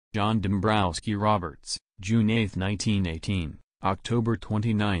John Dombrowski Roberts, June 8, 1918, October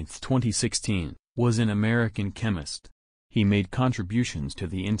 29, 2016, was an American chemist. He made contributions to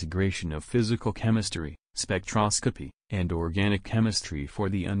the integration of physical chemistry, spectroscopy, and organic chemistry for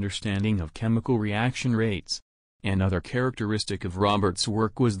the understanding of chemical reaction rates. Another characteristic of Roberts'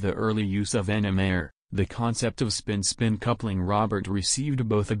 work was the early use of NMR, the concept of spin-spin coupling. Robert received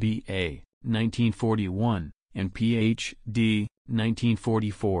both a B.A. 1941, and Ph.D.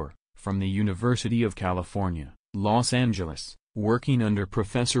 1944, from the University of California, Los Angeles. Working under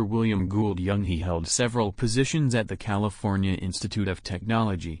Professor William Gould Young, he held several positions at the California Institute of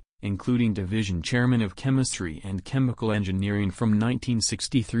Technology, including Division Chairman of Chemistry and Chemical Engineering from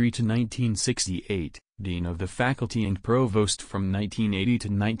 1963 to 1968, Dean of the Faculty and Provost from 1980 to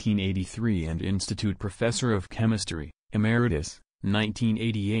 1983, and Institute Professor of Chemistry, Emeritus,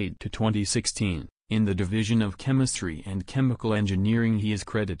 1988 to 2016. In the Division of Chemistry and Chemical Engineering, he is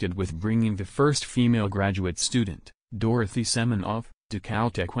credited with bringing the first female graduate student, Dorothy Semenoff, to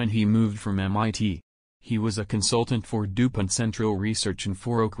Caltech when he moved from MIT. He was a consultant for DuPont Central Research in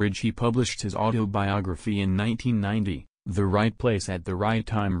Oak Ridge. He published his autobiography in 1990, The Right Place at the Right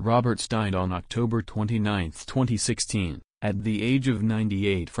Time. Roberts died on October 29, 2016, at the age of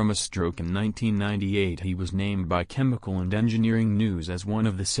 98 from a stroke in 1998. He was named by Chemical and Engineering News as one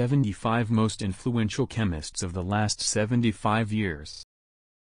of the 75 most influential chemists of the last 75 years.